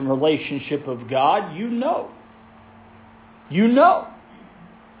relationship of God, you know. You know.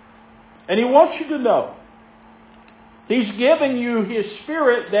 And He wants you to know. He's given you His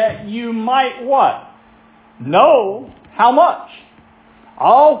Spirit that you might what? Know how much?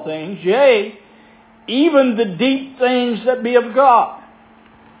 All things, yea, even the deep things that be of God.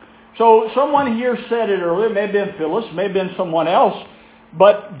 So someone here said it earlier, it may have been Phyllis, may have been someone else,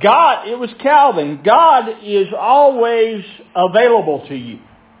 but God, it was Calvin, God is always available to you.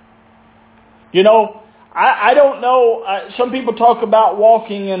 You know, I don't know, some people talk about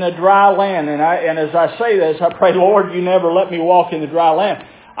walking in a dry land, and as I say this, I pray, Lord, you never let me walk in the dry land.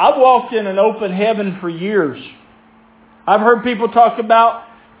 I've walked in an open heaven for years. I've heard people talk about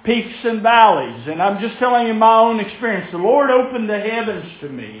peaks and valleys, and I'm just telling you my own experience. The Lord opened the heavens to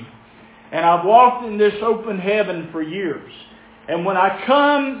me, and I've walked in this open heaven for years. And when I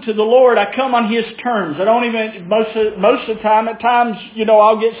come to the Lord, I come on His terms. I don't even, most of the time, at times, you know,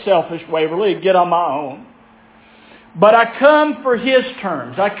 I'll get selfish, Waverly, and get on my own. But I come for His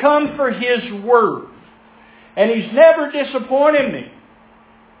terms. I come for His Word. And He's never disappointed me.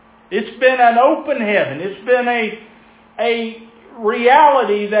 It's been an open heaven. It's been a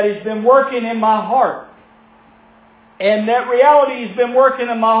reality that has been working in my heart. And that reality has been working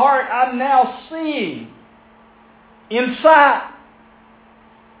in my heart. I'm now seeing inside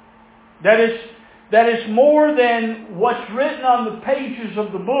that it's more than what's written on the pages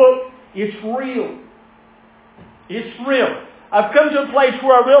of the book. It's real. It's real. I've come to a place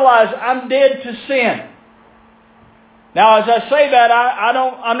where I realize I'm dead to sin. Now, as I say that,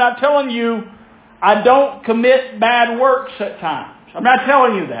 I'm not telling you I don't commit bad works at times. I'm not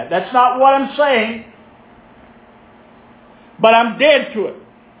telling you that. That's not what I'm saying. But I'm dead to it.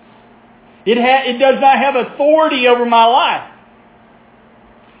 It does not have authority over my life.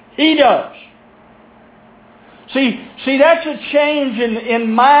 He does. See, that's a change in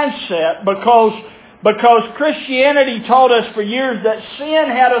mindset because Christianity taught us for years that sin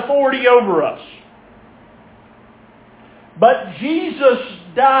had authority over us. But Jesus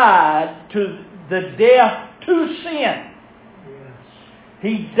died to the death to sin. Yes.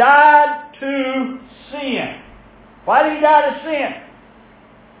 He died to sin. Why did He die to sin?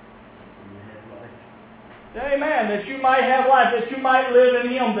 Amen. That you might have life, that you might live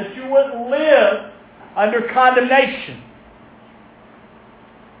in Him, that you wouldn't live under condemnation.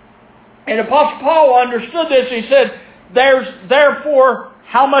 And Apostle Paul understood this. He said, there's therefore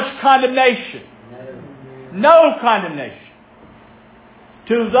how much condemnation? No condemnation.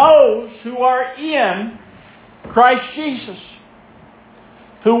 To those who are in Christ Jesus,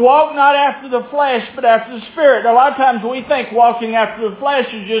 who walk not after the flesh, but after the Spirit. Now, a lot of times we think walking after the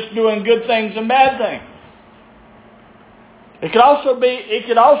flesh is just doing good things and bad things. It could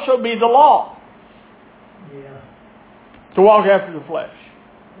also be the law. Yeah. To walk after the flesh.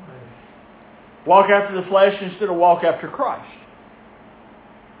 Walk after the flesh instead of walk after Christ.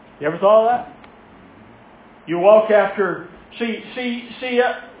 You ever thought of that? You walk after... We've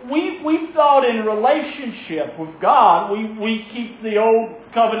thought in relationship with God, we keep the old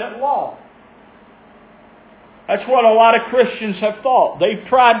covenant law. That's what a lot of Christians have thought. They've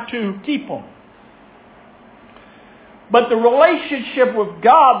tried to keep them. But the relationship with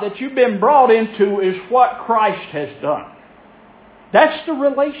God that you've been brought into is what Christ has done. That's the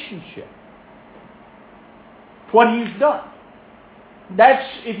relationship. What He's done. That's,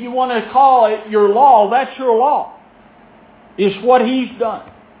 if you want to call it your law, that's your law. It's what He's done.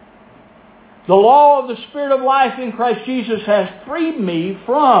 The law of the Spirit of life in Christ Jesus has freed me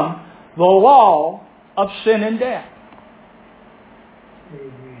from the law of sin and death.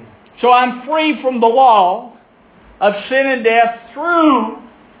 Amen. So I'm free from the law of sin and death through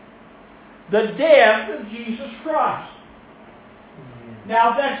the death of Jesus Christ. Amen.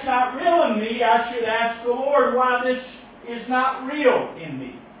 Now, if that's not real in me, I should ask the Lord why this is not real in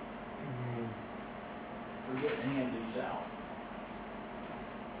me. Amen. We're getting to hand these out.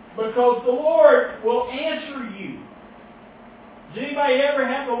 Because the Lord will answer you. Does anybody ever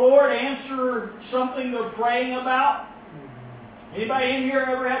have the Lord answer something they're praying about? Anybody in here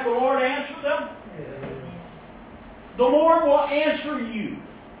ever have the Lord answer them? The Lord will answer you.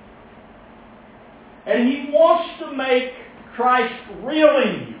 And He wants to make Christ real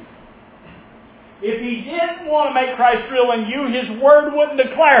in you. If He didn't want to make Christ real in you, His Word wouldn't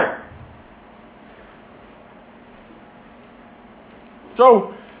declare it.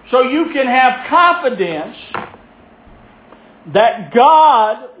 So you can have confidence that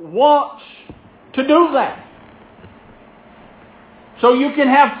God wants to do that. So you can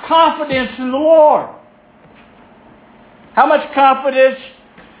have confidence in the Lord. How much confidence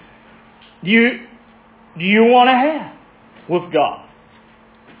do you want to have with God?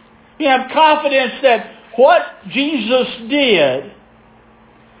 You have confidence that what Jesus did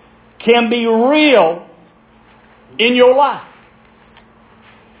can be real in your life.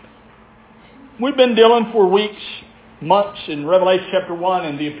 We've been dealing for weeks, months in Revelation chapter 1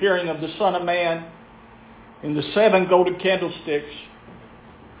 and the appearing of the Son of Man in the 7 golden candlesticks.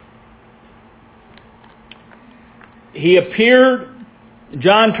 He appeared,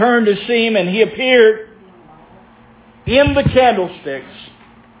 John turned to see him, and he appeared in the candlesticks.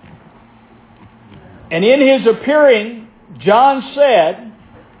 And in his appearing, John said,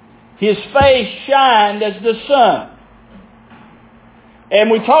 his face shined as the sun.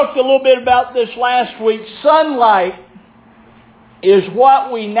 And we talked a little bit about this last week. Sunlight is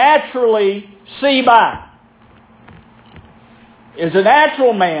what we naturally see by. As a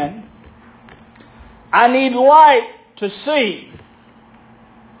natural man, I need light to see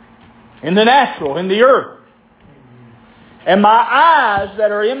in the natural, in the earth. And my eyes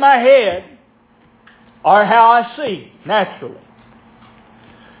that are in my head are how I see naturally.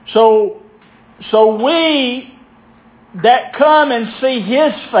 So we that come and see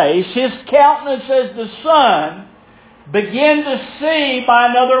His face, His countenance as the sun, begin to see by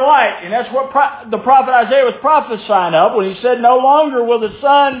another light. And that's what the prophet Isaiah was prophesying of when he said, no longer will the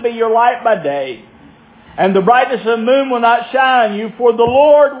sun be your light by day, and the brightness of the moon will not shine on you, for the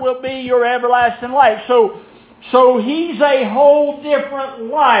Lord will be your everlasting light. So He's a whole different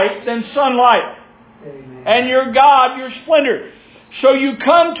light than sunlight. Amen. And your God, your splendor. So you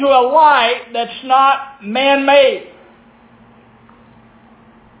come to a light that's not man-made.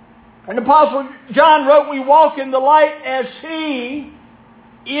 And the Apostle John wrote, we walk in the light as He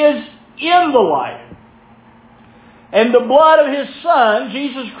is in the light. And the blood of His Son,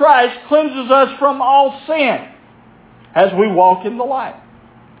 Jesus Christ, cleanses us from all sin as we walk in the light.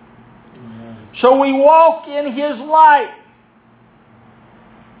 Amen. So we walk in His light.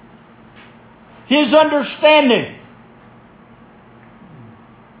 His understanding.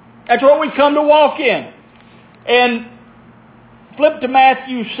 That's what we come to walk in. And flip to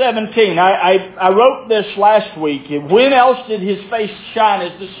Matthew 17. I wrote this last week. When else did His face shine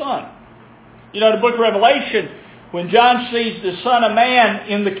as the sun? You know, the book of Revelation, when John sees the Son of Man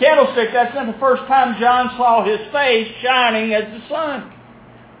in the candlestick, that's not the first time John saw His face shining as the sun.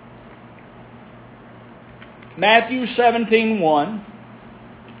 Matthew 17:1.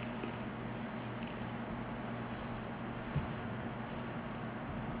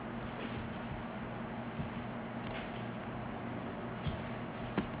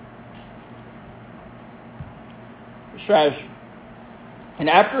 And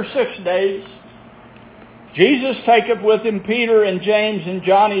after 6 days, Jesus taketh with Him Peter and James and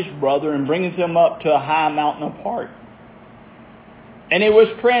John his brother, and bringeth them up to a high mountain apart. And He was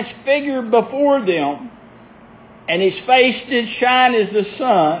transfigured before them, and His face did shine as the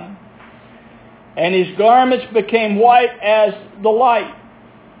sun, and His garments became white as the light.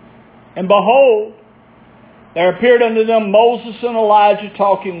 And behold, there appeared unto them Moses and Elijah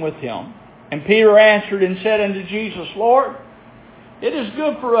talking with Him. And Peter answered and said unto Jesus, Lord, it is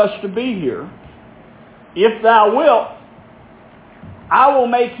good for us to be here. If Thou wilt, I will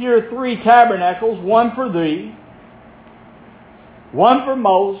make here 3 tabernacles, one for Thee, one for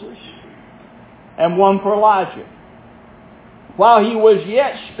Moses, and one for Elijah. While He was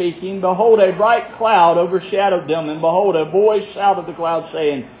yet speaking, behold, a bright cloud overshadowed them, and behold, a voice out of the cloud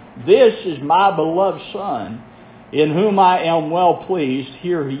saying, This is my beloved Son, in whom I am well pleased.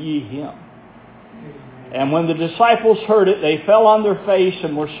 Hear ye Him. And when the disciples heard it, they fell on their face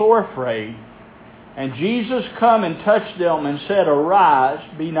and were sore afraid. And Jesus come and touched them and said, Arise,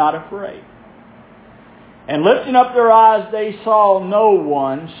 be not afraid. And lifting up their eyes, they saw no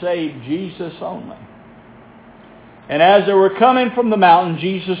one save Jesus only. And as they were coming from the mountain,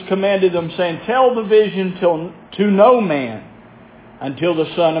 Jesus commanded them, saying, Tell the vision to no man until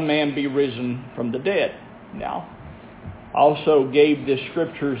the Son of Man be risen from the dead. Now, also gave the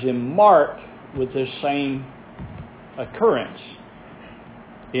scriptures in Mark with this same occurrence.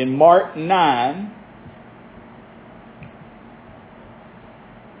 In Mark 9,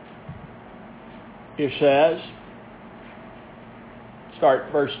 it says,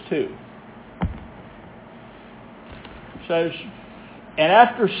 start verse 2. It says, And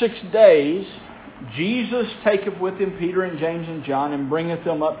after 6 days, Jesus taketh with Him Peter and James and John, and bringeth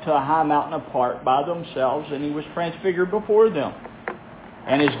them up to a high mountain apart by themselves, and He was transfigured before them.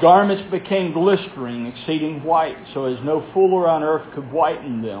 And His garments became glistering, exceeding white, so as no fuller on earth could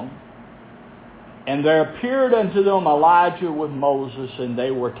whiten them. And there appeared unto them Elijah with Moses, and they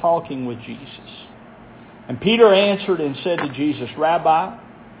were talking with Jesus. And Peter answered and said to Jesus, Rabbi,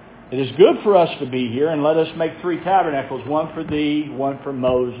 It is good for us to be here, and let us make 3 tabernacles, one for thee, one for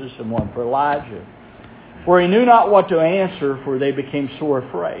Moses, and one for Elijah. For he knew not what to answer, for they became sore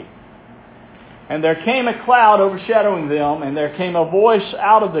afraid. And there came a cloud overshadowing them, and there came a voice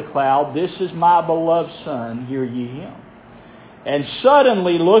out of the cloud, This is my beloved Son, hear ye him. And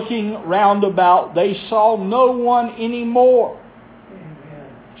suddenly, looking round about, they saw no one any more,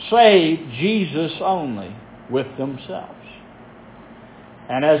 save Jesus only, with themselves.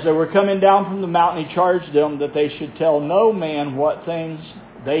 And as they were coming down from the mountain, he charged them that they should tell no man what things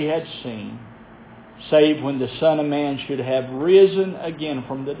they had seen, save when the Son of Man should have risen again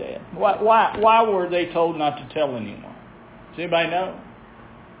from the dead. Why were they told not to tell anyone? Does anybody know?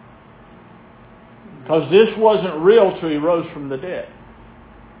 Because this wasn't real till he rose from the dead.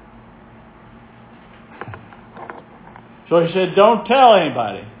 So he said, don't tell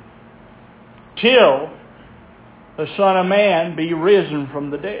anybody till the Son of Man be risen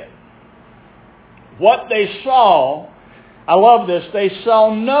from the dead. What they saw, I love this, they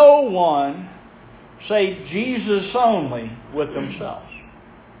saw no one save Jesus only with themselves.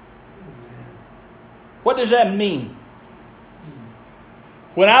 What does that mean?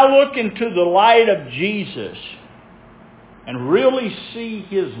 When I look into the light of Jesus and really see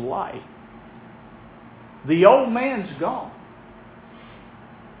His light, the old man's gone.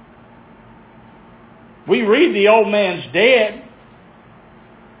 We read the old man's dead,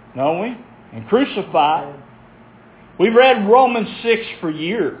 don't we? And crucified. We've read Romans 6 for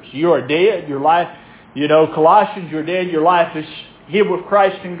years. You are dead. Your life, Colossians, you're dead. Your life is hid with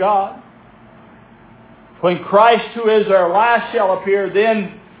Christ in God. When Christ, who is our last, shall appear,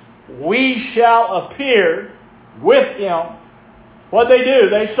 then we shall appear with Him. What they do?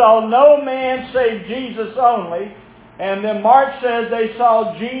 They saw no man save Jesus only. And then Mark says they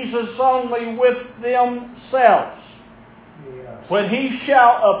saw Jesus only with themselves. Yes. When He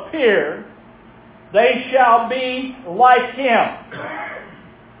shall appear, they shall be like Him.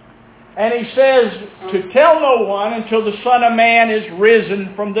 And He says to tell no one until the Son of Man is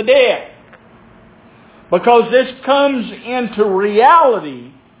risen from the dead. Because this comes into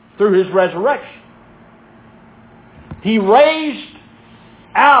reality through His resurrection. He raised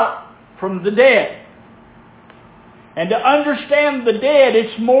out from the dead. And to understand the dead,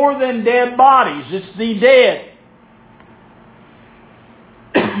 it's more than dead bodies. It's the dead.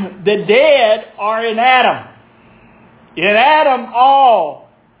 The dead are in Adam. In Adam all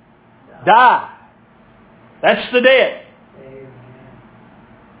die. That's the dead.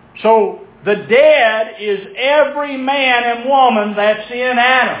 So the dead is every man and woman that's in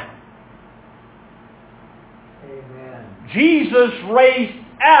Adam. Amen. Jesus raised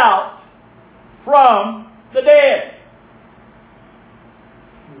out from the dead.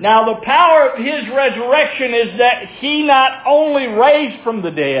 Now the power of His resurrection is that He not only raised from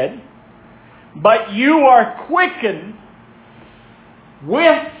the dead, but you are quickened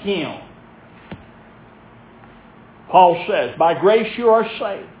with Him. Paul says, by grace you are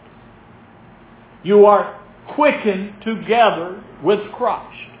saved. You are quickened together with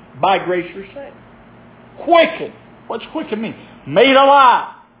Christ. By grace you're saved. Quickened. What's quickened mean? Made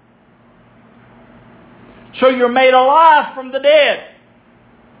alive. So you're made alive from the dead.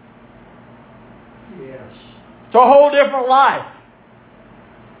 Yes. It's a whole different life.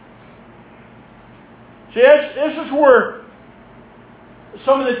 See, this is where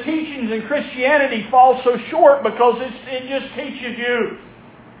some of the teachings in Christianity fall so short, because it just teaches you,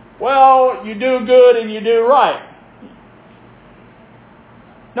 well, you do good and you do right.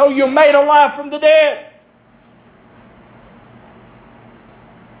 No, you're made alive from the dead.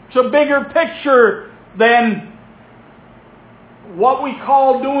 It's a bigger picture than what we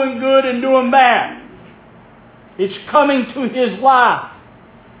call doing good and doing bad. It's coming to His life.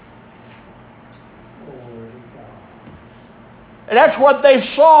 And that's what they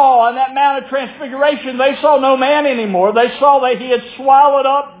saw on that Mount of Transfiguration. They saw no man anymore. They saw that He had swallowed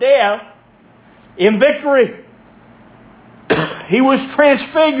up death in victory. He was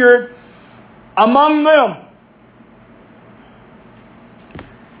transfigured among them.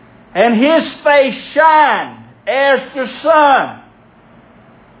 And His face shined as the sun.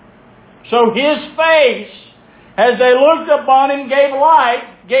 So His face, as they looked upon Him, gave light,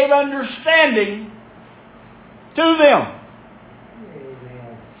 gave understanding to them.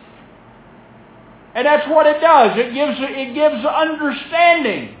 And that's what it does. It gives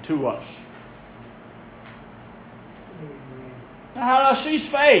understanding to us. Now, how do I see His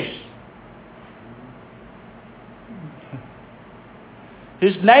face?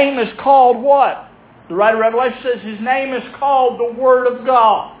 His name is called what? The writer of Revelation says His name is called the Word of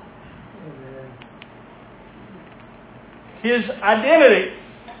God. His identity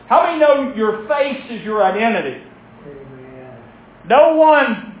How many know your face is your identity? Amen. No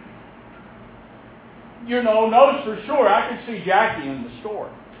one, knows for sure. I could see Jackie in the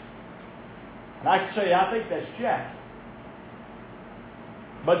store. And I could say, I think that's Jackie.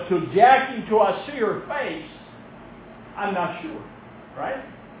 But to Jackie, till I see her face, I'm not sure. Right?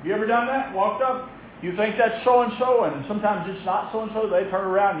 Have you ever done that? Walked up, you think that's so-and-so, and sometimes it's not so-and-so. They turn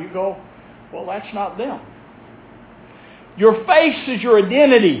around and you go, well, that's not them. Your face is your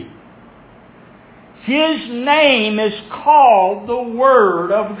identity. His name is called the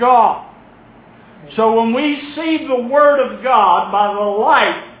Word of God. So when we see the Word of God by the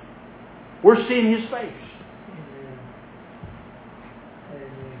light, we're seeing His face.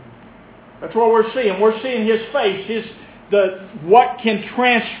 That's what we're seeing. We're seeing His face. What can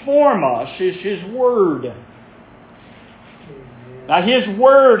transform us is His Word. Now His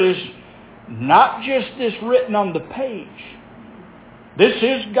Word is not just this written on the page. This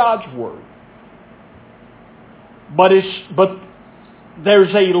is God's Word. But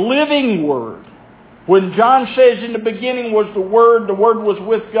there's a living Word. When John says in the beginning was the Word was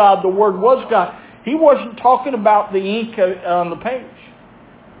with God, the Word was God, he wasn't talking about the ink on the page.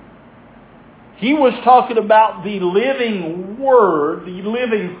 He was talking about the living Word, the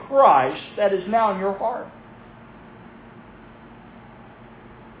living Christ that is now in your heart.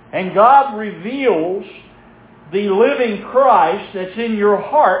 And God reveals the living Christ that's in your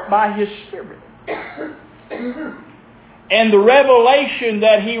heart by His Spirit. And the revelation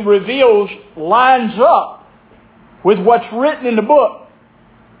that He reveals lines up with what's written in the book.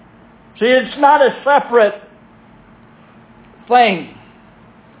 See, it's not a separate thing.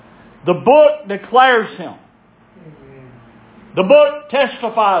 The book declares Him. The book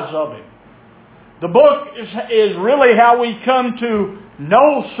testifies of Him. The book is really how we come to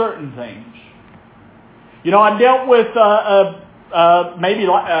know certain things. I dealt with maybe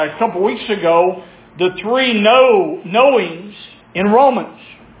a couple weeks ago the 3 knowings in Romans.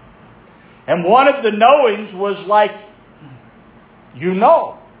 And one of the knowings was like, you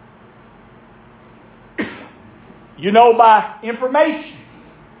know. You know by information.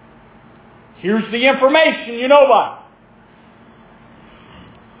 Here's the information you know by.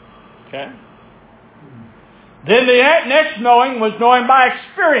 Okay? Then the next knowing was knowing by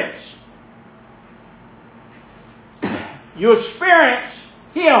experience. You experience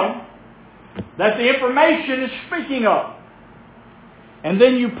Him that the information is speaking of. And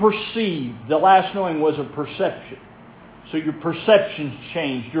then you perceive. The last knowing was a perception. So your perception's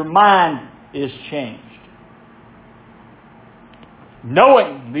changed. Your mind is changed.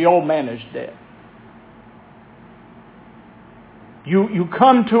 Knowing the old man is dead. You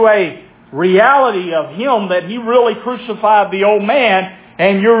come to a reality of Him that He really crucified the old man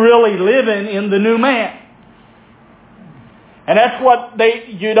and you're really living in the new man. And that's what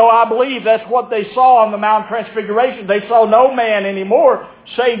I believe that's what they saw on the Mount Transfiguration. They saw no man anymore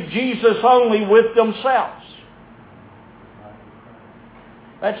save Jesus only with themselves.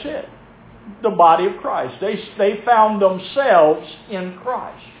 That's it. The body of Christ. They found themselves in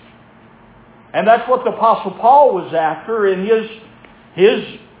Christ. And that's what the Apostle Paul was after in his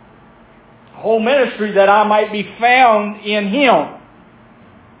whole ministry, that I might be found in Him.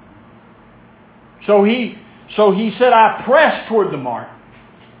 So he said, I press toward the mark.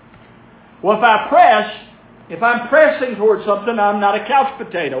 Well, if I'm pressing toward something, I'm not a couch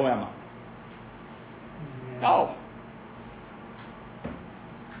potato, am I?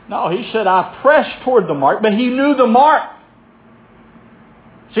 No, he said, I press toward the mark, but he knew the mark.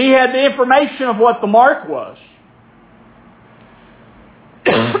 So he had the information of what the mark was.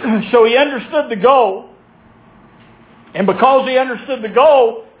 So he understood the goal. And because he understood the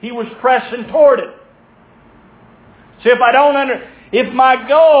goal, he was pressing toward it. See, if my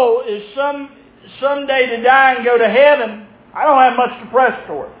goal is someday to die and go to heaven, I don't have much to press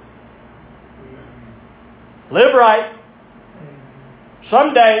toward. Live right.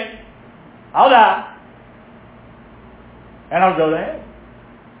 Someday, I'll die. And I'll go to heaven.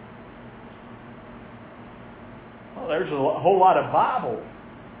 Well, there's a whole lot of Bible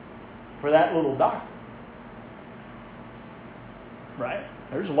for that little doctrine. Right?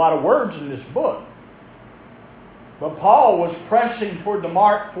 There's a lot of words in this book. But Paul was pressing toward the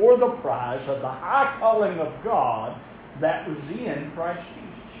mark for the prize of the high calling of God that was in Christ Jesus.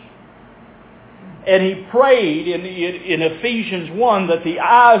 And he prayed in Ephesians 1 that the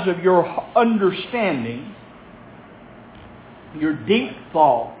eyes of your understanding, your deep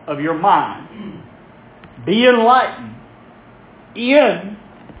thought of your mind, be enlightened in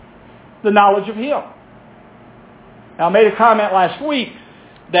the knowledge of Him. Now, I made a comment last week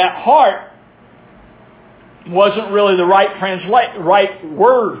that heart wasn't really the right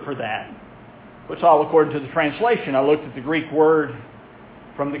word for that. It's all according to the translation. I looked at the Greek word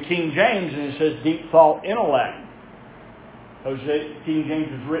from the King James, and it says deep thought intellect. King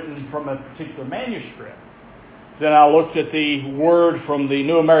James was written from a particular manuscript. Then I looked at the word from the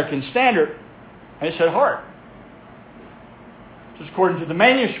New American Standard, and it said heart. Just according to the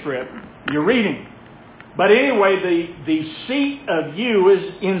manuscript you're reading. But anyway, the seat of you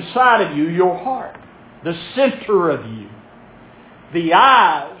is inside of you, your heart. The center of you. The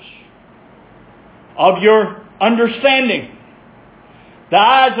eyes of your understanding. The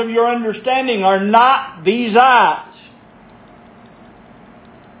eyes of your understanding are not these eyes.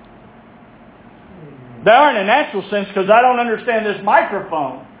 They are in a natural sense because I don't understand this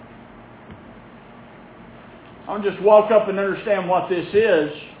microphone. I don't just walk up and understand what this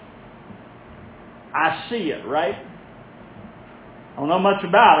is. I see it, right? I don't know much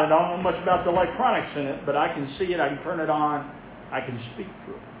about it. I don't know much about the electronics in it, but I can see it. I can turn it on. I can speak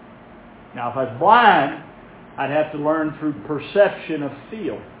through it. Now, if I was blind, I'd have to learn through perception of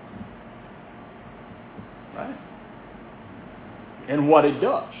feel. Right? And what it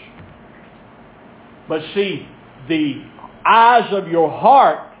does. But see, the eyes of your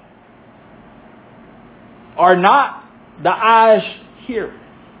heart are not the eyes here.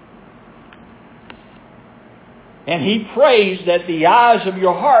 And he prays that the eyes of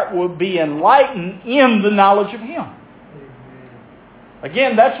your heart will be enlightened in the knowledge of Him.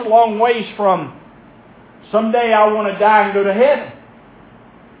 Again, that's a long ways from someday I want to die and go to heaven.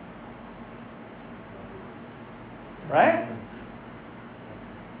 Right?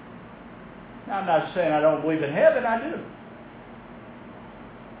 Now, I'm not saying I don't believe in heaven, I do.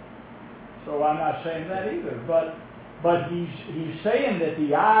 So I'm not saying that either. But he's saying that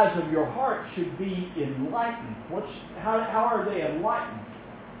the eyes of your heart should be enlightened. How are they enlightened?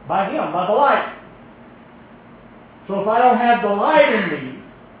 By Him, by the light. So if I don't have the light in me,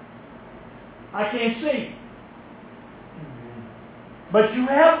 I can't see. But you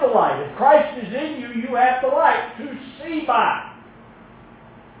have the light. If Christ is in you, you have the light to see by.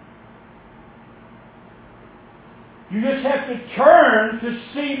 You just have to turn to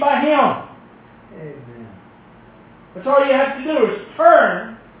see by Him. Amen. That's all you have to do is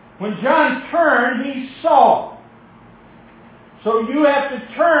turn. When John turned, he saw. So you have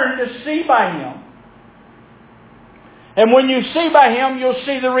to turn to see by Him. And when you see by Him, you'll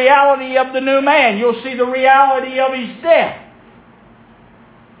see the reality of the new man. You'll see the reality of his death.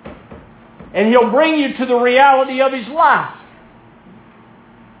 And He'll bring you to the reality of his life.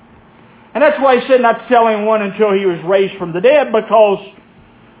 And that's why He said not to tell anyone until He was raised from the dead, because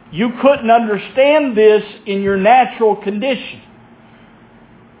you couldn't understand this in your natural condition.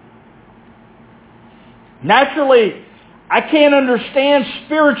 Naturally, I can't understand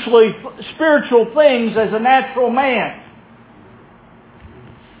spiritual things as a natural man.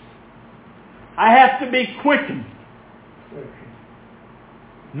 I have to be quickened,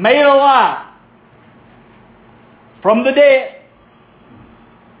 made alive from the dead.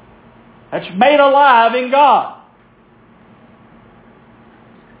 That's made alive in God.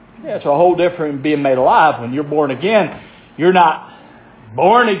 Yeah, it's a whole different being made alive. When you're born again, you're not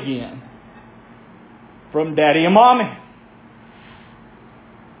born again from daddy and mommy.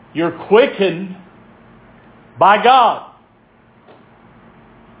 You're quickened by God.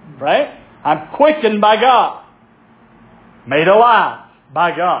 Right? I'm quickened by God. Made alive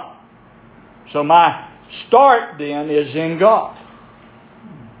by God. So my start then is in God.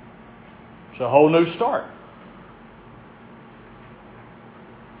 It's a whole new start.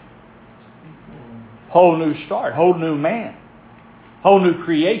 Whole new start. Whole new man. Whole new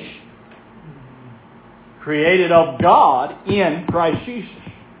creation. Created of God in Christ Jesus.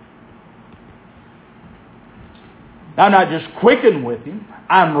 I'm not just quickened with Him.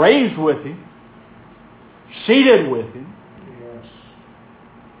 I'm raised with Him. Seated with Him. Yes.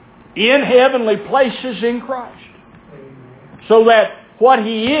 In heavenly places in Christ. Amen. So that what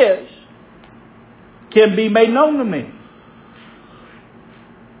He is can be made known to me.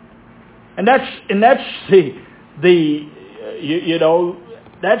 And that's the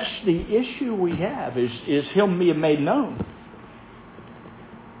that's the issue we have is Him being made known.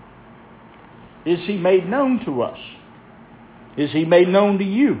 Is He made known to us? Is He made known to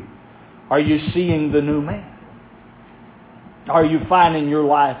you? Are you seeing the new man? Are you finding your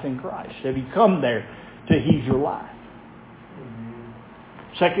life in Christ? Have you come there to He's your life?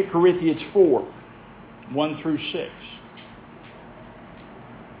 2 Corinthians 4, 1 through 6.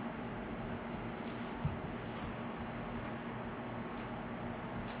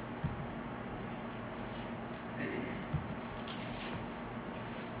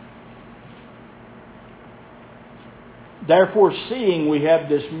 Therefore, seeing we have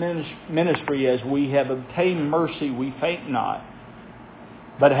this ministry, as we have obtained mercy, we faint not,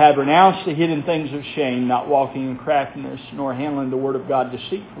 but have renounced the hidden things of shame, not walking in craftiness, nor handling the word of God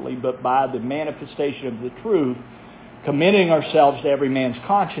deceitfully, but by the manifestation of the truth, commending ourselves to every man's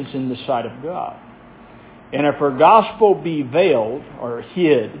conscience in the sight of God. And if our gospel be veiled, or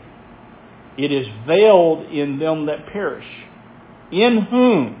hid, it is veiled in them that perish, in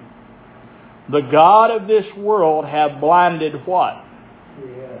whom the God of this world have blinded what?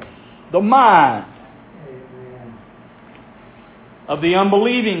 Yes. The mind Amen. of the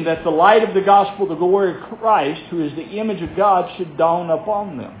unbelieving, that the light of the gospel, the glory of Christ, who is the image of God, should dawn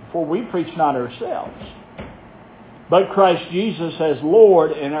upon them. For we preach not ourselves, but Christ Jesus as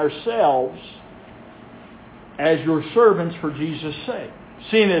Lord, and ourselves as your servants for Jesus' sake.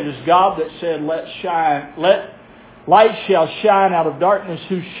 Seeing it is God that said, let light shall shine out of darkness,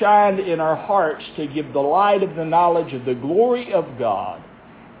 who shined in our hearts to give the light of the knowledge of the glory of God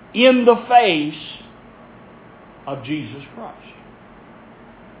in the face of Jesus Christ.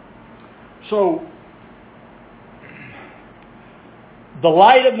 So, the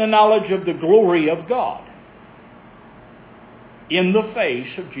light of the knowledge of the glory of God in the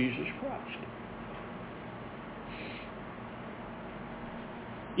face of Jesus Christ.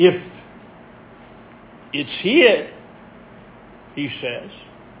 If it's hid, he says,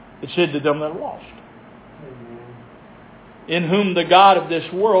 it's hid to them that are lost. Amen. In whom the God of this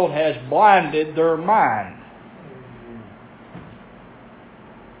world has blinded their mind. Amen.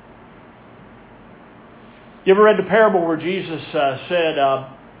 You ever read the parable where Jesus said,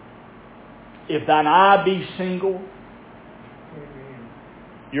 if thine eye be single, Amen.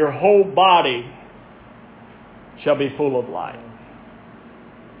 your whole body shall be full of light.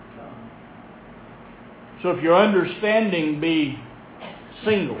 So if your understanding be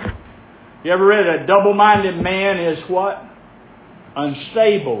single. You ever read a double-minded man is what?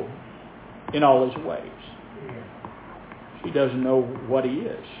 Unstable in all his ways. Yeah. He doesn't know what he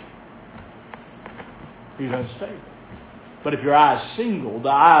is. He's unstable. But if your eye is single, the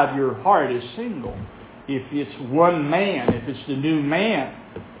eye of your heart is single. If it's one man, if it's the new man,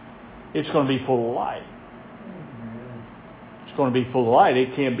 it's going to be full of light. It's going to be full of light.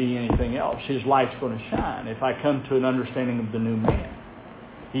 It can't be anything else. His light's going to shine. If I come to an understanding of the new man,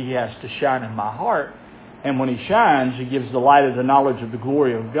 he has to shine in my heart. And when he shines, he gives the light of the knowledge of the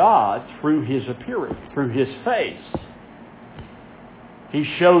glory of God through his appearance, through his face. He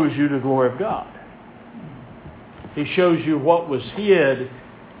shows you the glory of God. He shows you what was hid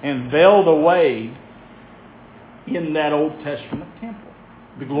and veiled away in that Old Testament temple.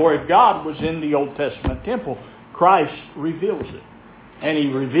 The glory of God was in the Old Testament temple. Christ reveals it. And he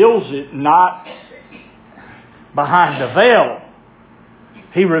reveals it not behind the veil.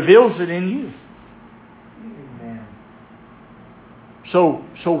 He reveals it in you. Amen.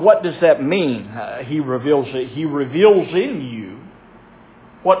 So what does that mean? He reveals it. He reveals in you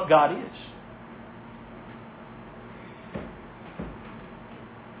what God is.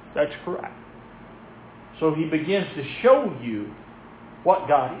 That's correct. So he begins to show you what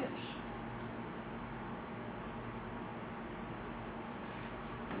God is.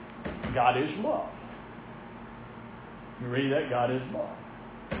 God is love. You read that? God is love.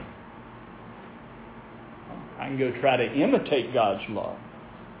 I can go try to imitate God's love.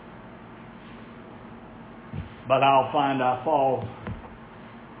 But I'll find I'll fall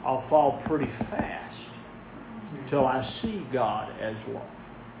pretty fast until I see God as love.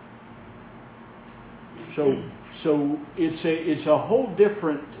 So it's a whole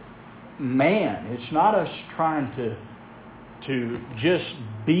different man. It's not us trying to just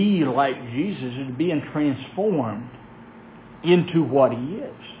be like Jesus. It's being transformed into what he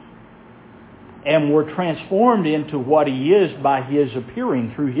is. And we're transformed into what he is by his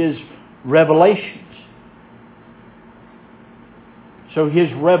appearing through his revelations. So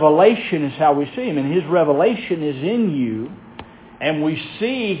his revelation is how we see him. And his revelation is in you. And we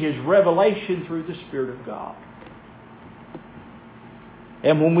see his revelation through the Spirit of God.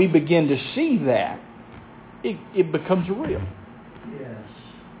 And when we begin to see that, it becomes real. Yes.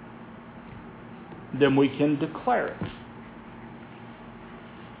 Then we can declare it.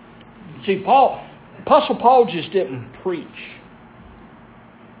 See, Apostle Paul just didn't preach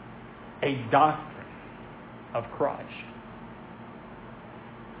a doctrine of Christ.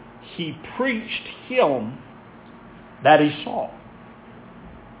 He preached him that he saw.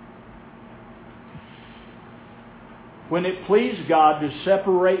 When it pleased God to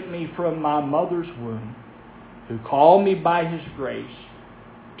separate me from my mother's womb, who called me by his grace,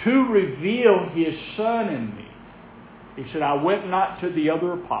 to reveal his Son in me, he said, I went not to the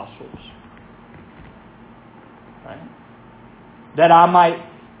other apostles. Right? that I might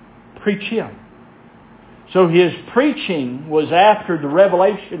preach Him. So His preaching was after the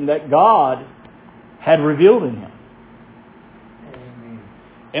revelation that God had revealed in Him. Amen.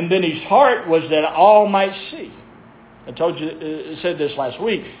 And then His heart was that all might see. I told you, said this last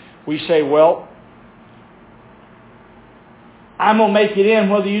week. We say, well, I'm going to make it in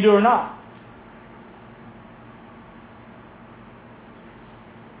whether you do or not.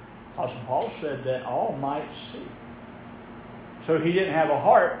 Apostle Paul said that all might see. So he didn't have a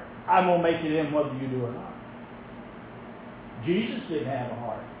heart, I'm going to make it in whether you do or not. Jesus didn't have a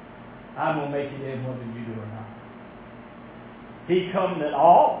heart, I'm going to make it in whether you do or not. He come that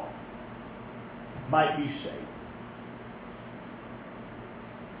all might be saved.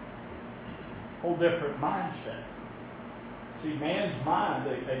 Whole different mindset. See, man's mind,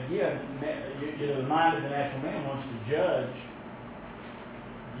 again, the mind of the natural man wants to judge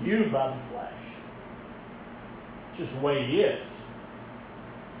you by the flesh. It's just the way he is.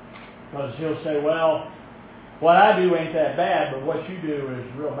 Because he'll say, well, what I do ain't that bad, but what you do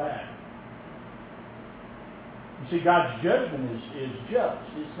is real bad. You see, God's judgment is just.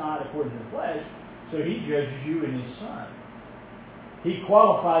 It's not according to the flesh. So He judges you in His Son. He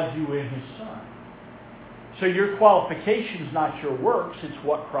qualifies you in His Son. So your qualification is not your works, it's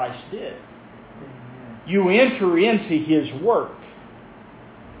what Christ did. You enter into His work.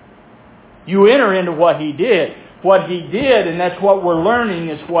 You enter into what He did. What He did, and that's what we're learning,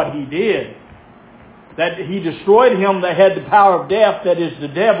 is what He did. That He destroyed him that had the power of death, that is the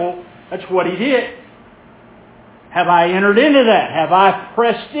devil. That's what He did. Have I entered into that? Have I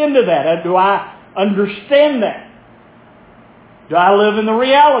pressed into that? Do I understand that? Do I live in the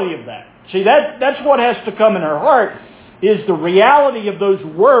reality of that? See, that's what has to come in our heart, is the reality of those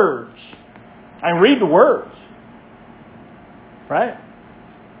words. I read the words. Right?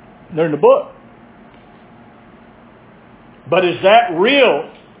 They're in the book. But is that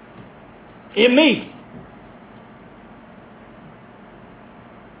real in me?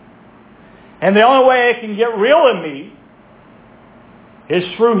 And the only way it can get real in me is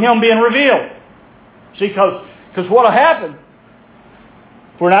through Him being revealed. See, because what will happen,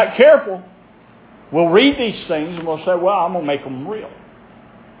 if we're not careful, we'll read these things and we'll say, well, I'm going to make them real.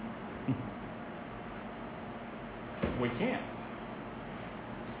 We can't.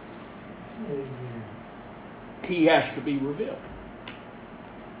 Amen. He has to be revealed.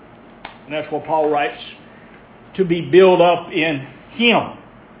 And that's what Paul writes, to be built up in Him. Amen.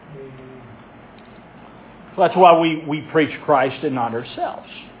 So that's why we preach Christ and not ourselves.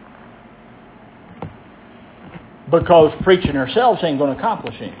 Because preaching ourselves ain't going to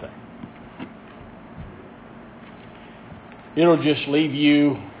accomplish anything. It'll just leave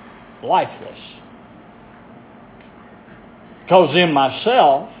you lifeless. Because in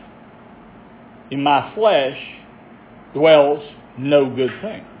myself, in my flesh, dwells no good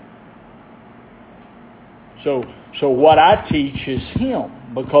thing. So what I teach is Him.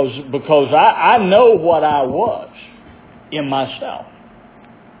 Because I know what I was in myself.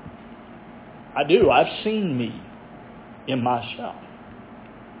 I do. I've seen me in myself.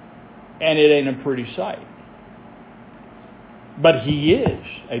 And it ain't a pretty sight. But He is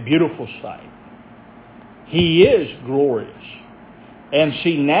a beautiful sight. He is glorious. And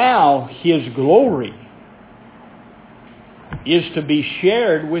see, now His glory is to be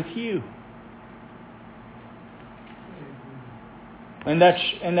shared with you. And that's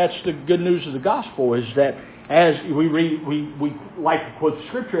the good news of the gospel, is that as we read, we like to quote the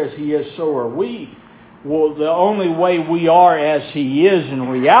Scripture, as He is, so are we. Well, the only way we are as He is in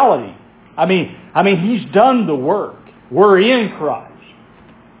reality, I mean, He's done the work. We're in Christ.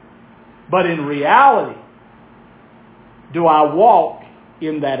 But in reality, do I walk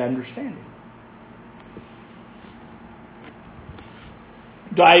in that understanding?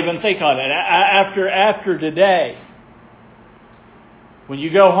 Do I even think on it? After today, when you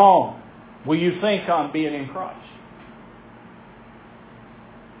go home, will you think on being in Christ?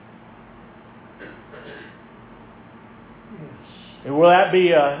 Yes. And will that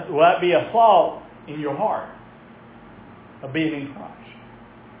be a thought in your heart of being in Christ?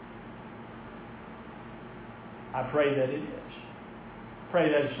 I pray that it is. Pray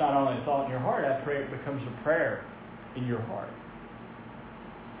that it's not only a thought in your heart. I pray it becomes a prayer in your heart.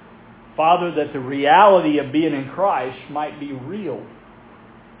 Father, that the reality of being in Christ might be real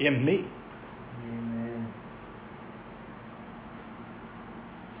in me. Amen.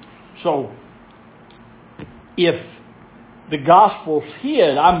 So, if the gospel's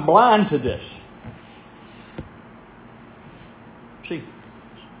hid, I'm blind to this. See,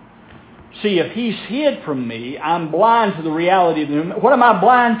 See, if He's hid from me, I'm blind to the reality of the new man. What am I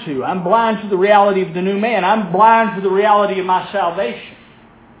blind to? I'm blind to the reality of the new man. I'm blind to the reality of my salvation.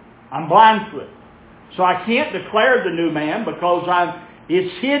 I'm blind to it. So I can't declare the new man because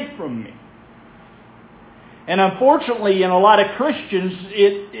it's hid from me. And unfortunately, in a lot of Christians,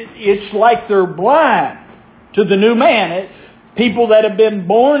 it's like they're blind to the new man. People that have been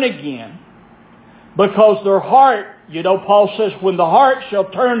born again, because their heart, Paul says, when the heart shall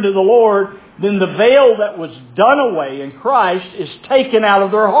turn to the Lord, then the veil that was done away in Christ is taken out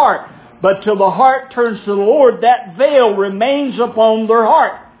of their heart. But till the heart turns to the Lord, that veil remains upon their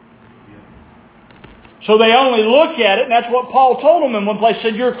heart. So they only look at it, and that's what Paul told them in one place. He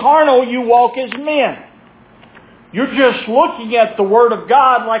said, you're carnal, you walk as men. You're just looking at the Word of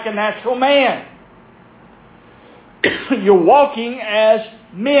God like a natural man. You're walking as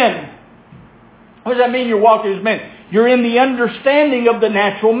men. What does that mean, you're walking as men? You're in the understanding of the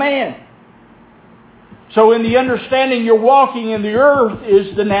natural man. So in the understanding you're walking in the earth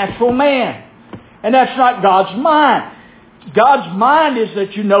is the natural man. And that's not God's mind. God's mind is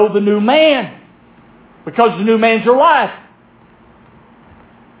that you know the new man. Because the new man's your life.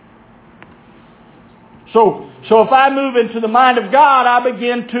 So if I move into the mind of God, I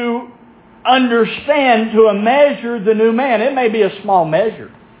begin to understand to a measure the new man. It may be a small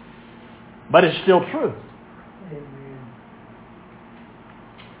measure, but it's still true. Amen.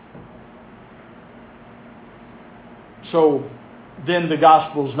 So then the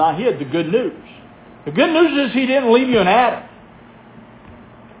gospel's not hid. The good news. The good news is He didn't leave you in Adam.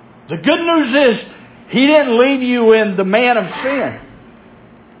 The good news is He didn't leave you in the man of sin.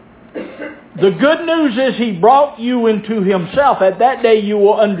 The good news is He brought you into Himself. At that day you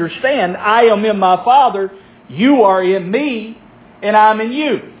will understand, I am in my Father, you are in me, and I'm in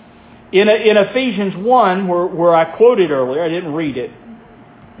you. In Ephesians 1, where I quoted earlier, I didn't read it.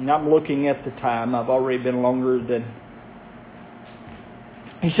 And I'm looking at the time. I've already been longer than...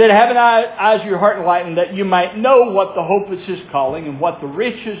 He said, having eyes of your heart enlightened, that you might know what the hope is His calling, and what the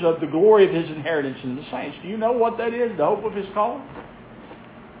riches of the glory of His inheritance in the saints. Do you know what that is, the hope of His calling?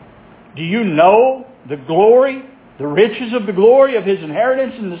 Do you know the glory, the riches of the glory of His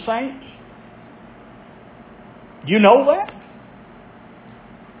inheritance in the saints? Do you know that?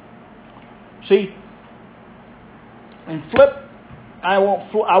 See, and I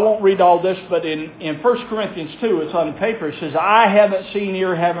won't read all this, but in 1 Corinthians 2, it's on the paper, it says, I haven't seen,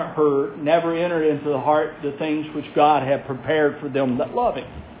 ear haven't heard, never entered into the heart the things which God hath prepared for them that love Him.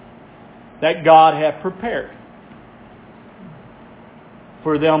 That God hath prepared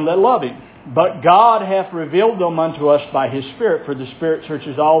for them that love Him. But God hath revealed them unto us by His Spirit, for the Spirit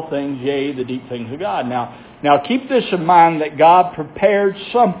searches all things, yea, the deep things of God. Now keep this in mind, that God prepared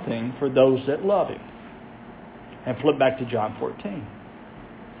something for those that love Him. And flip back to John 14.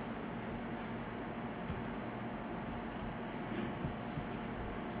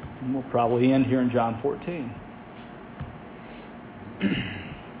 And we'll probably end here in John 14.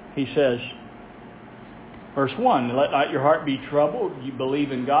 He says, verse 1, let not your heart be troubled. You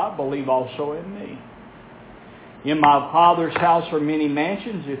believe in God, believe also in me. In my Father's house are many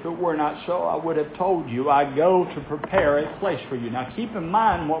mansions. If it were not so, I would have told you. I go to prepare a place for you. Now keep in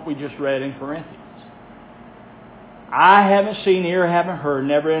mind what we just read in Corinthians. I haven't seen, ear haven't heard,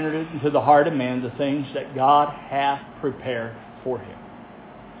 never entered into the heart of man the things that God hath prepared for him.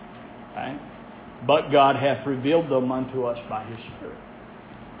 Okay? But God hath revealed them unto us by His Spirit.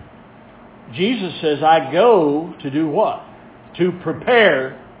 Jesus says, I go to do what? To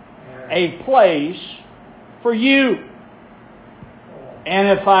prepare a place for you.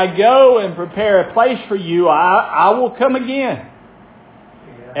 And if I go and prepare a place for you, I will come again.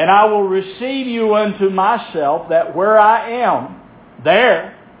 And I will receive you unto myself, that where I am,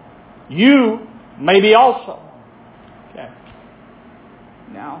 there, you may be also. Okay.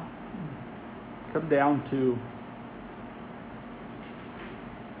 Now, come down to,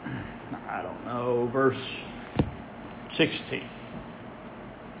 I don't know, verse 16.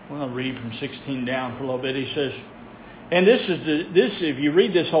 I'm going to read from 16 down for a little bit. He says, and this if you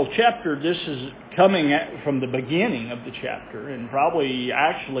read this whole chapter, this is coming from the beginning of the chapter, and probably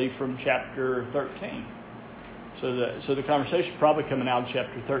actually from chapter 13. So the conversation is probably coming out of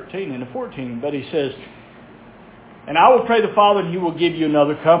chapter 13 into 14. But he says, and I will pray the Father, and He will give you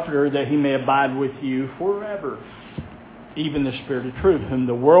another Comforter, that He may abide with you forever, even the Spirit of truth, whom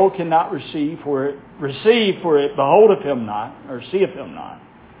the world cannot receive, for it beholdeth Him not, or seeth Him not,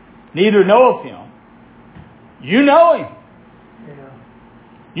 neither knoweth Him. You know Him. Yeah.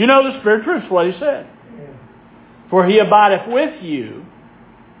 You know the Spirit of truth, is what He said. Yeah. For He abideth with you,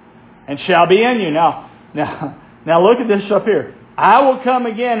 and shall be in you. Now look at this up here. I will come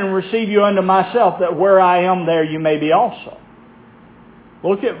again and receive you unto myself, that where I am, there you may be also.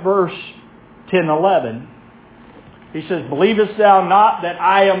 Look at verse 10, 11. He says, believest thou not that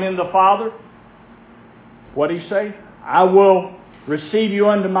I am in the Father? What did he say? I will receive you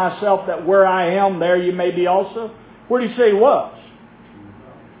unto myself, that where I am, there you may be also. Where did he say he was?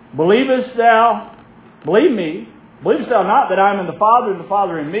 Believe me, believest thou not that I am in the Father, and the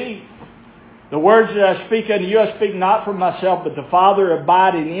Father in me? The words that I speak unto you, I speak not from myself, but the Father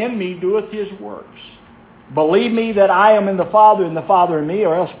abiding in me doeth His works. Believe me that I am in the Father, and the Father in me,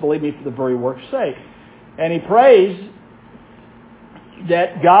 or else believe me for the very work's sake. And he prays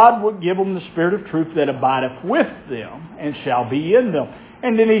that God would give them the Spirit of truth that abideth with them, and shall be in them.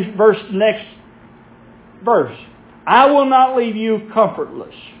 And then next verse, I will not leave you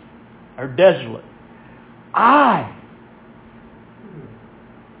comfortless or desolate. I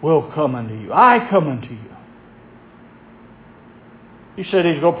will come unto you. I come unto you. He said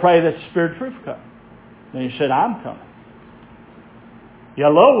he's going to pray that the Spirit of truth come. Then he said, I'm coming. Yet a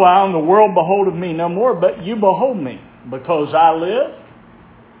little while, and the world beholdeth me no more, but you behold me. Because I live,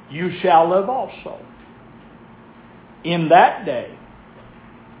 you shall live also. In that day,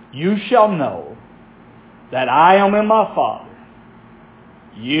 you shall know that I am in my Father,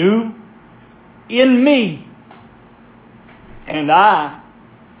 you in me, and I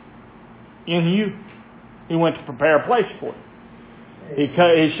in you. He went to prepare a place for you.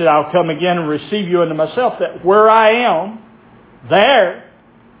 He said, I'll come again and receive you unto myself, that where I am, there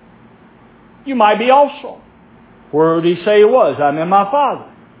you might be also. Where did he say he was? I'm in my Father.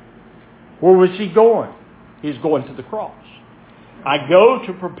 Where was he going? He's going to the cross. I go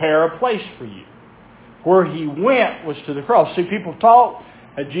to prepare a place for you. Where he went was to the cross. See, people talk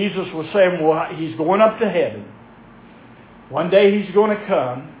that Jesus was saying, well, he's going up to heaven. One day he's going to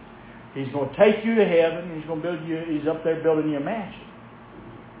come. He's going to take you to heaven. He's going to build you. He's up there building you a mansion.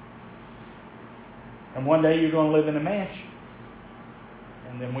 And one day you're going to live in a mansion.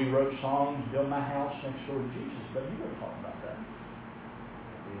 And then we wrote songs, Build My House Next Door to Jesus. But you don't talk about that.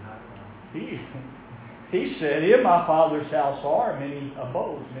 He said, in my Father's house are many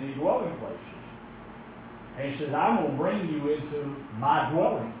abodes, many dwelling places. And he says, I'm going to bring you into my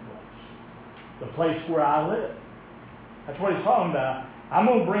dwelling place. The place where I live. That's what he's talking about. I'm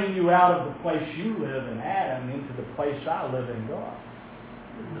going to bring you out of the place you live in Adam into the place I live in God.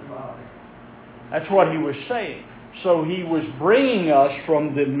 That's what he was saying. So he was bringing us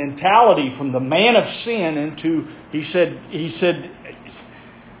from the mentality, from the man of sin into, he said,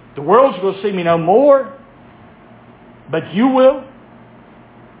 the world's going to see me no more, but you will.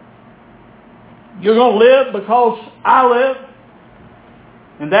 You're going to live because I live.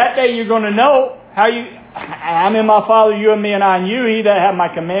 And that day you're going to know how I'm in my Father, you and me, and I in you. He that hath my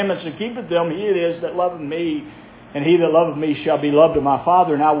commandments and keepeth them, he it is that loveth me. And he that loveth me shall be loved of my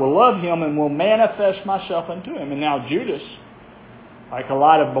Father, and I will love him and will manifest myself unto him. And now Judas, like a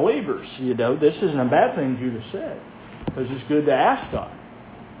lot of believers, this isn't a bad thing Judas said, because it's good to ask God.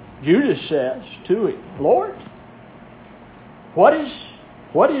 Judas says to him, Lord, what is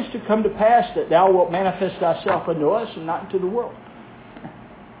to come to pass that thou wilt manifest thyself unto us and not unto the world?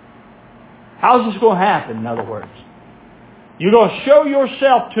 How's this going to happen, in other words? You're going to show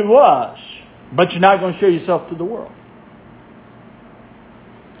yourself to us, but you're not going to show yourself to the world.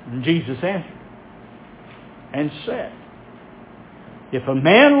 And Jesus answered and said, if a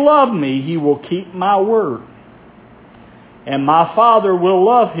man love me, he will keep my word. And my Father will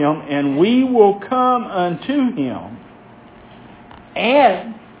love him, and we will come unto him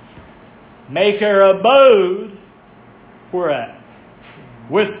and make our abode where at?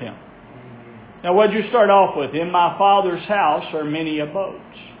 With him. Now what did you start off with? In my Father's house are many abodes.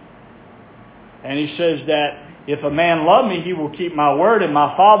 And he says that if a man love me, he will keep my word, and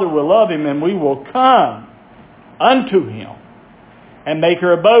my Father will love him, and we will come unto him and make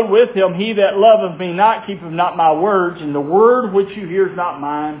our abode with him. He that loveth me not keepeth not my words, and the word which you hear is not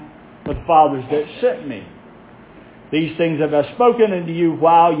mine, but the Father's that sent me. These things have I spoken unto you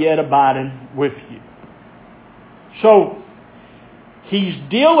while yet abiding with you. So, he's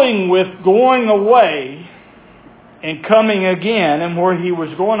dealing with going away and coming again, and where he was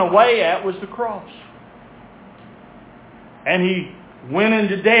going away at was the cross. And he went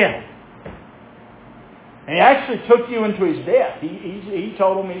into death. And he actually took you into his death. He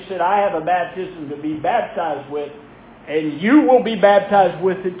told him, he said, I have a baptism to be baptized with, and you will be baptized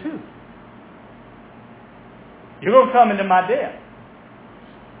with it too. You're going to come into my death.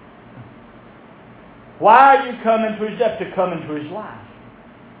 Why are you coming to his death? To come into his life.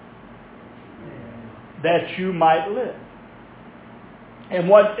 That you might live.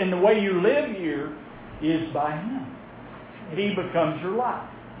 And the way you live here is by him. He becomes your life.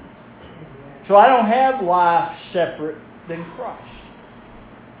 So I don't have life separate than Christ.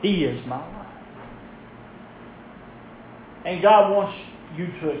 He is my life. And God wants you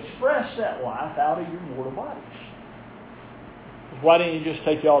to express that life out of your mortal bodies. Why didn't you just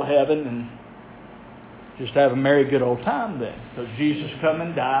take y'all to heaven and just have a merry good old time then? Because Jesus come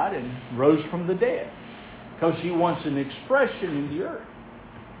and died and rose from the dead. Because He wants an expression in the earth.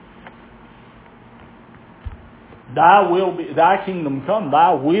 Thy kingdom come,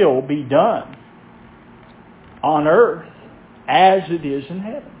 Thy will be done on earth as it is in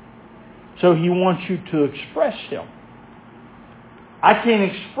heaven. So He wants you to express Him. I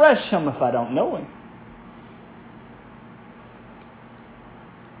can't express Him if I don't know Him.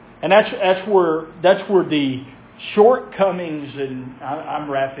 And that's where the shortcomings, and I'm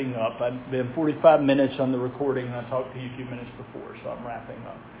wrapping up. I've been 45 minutes on the recording, and I talked to you a few minutes before, so I'm wrapping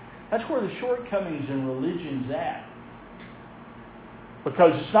up. That's where the shortcomings in religion's at.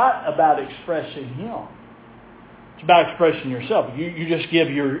 Because it's not about expressing Him. It's about expressing yourself. You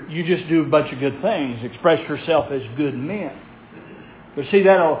just do a bunch of good things. Express yourself as good men. But see,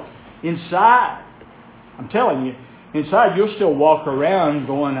 inside, I'm telling you, inside you'll still walk around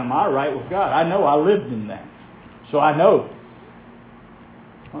going, am I right with God? I know I lived in that. So I know.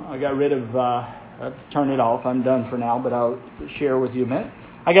 Well, I got rid of, I've turned it off. I'm done for now, but I'll share with you a minute.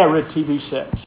 I got rid of TV sets.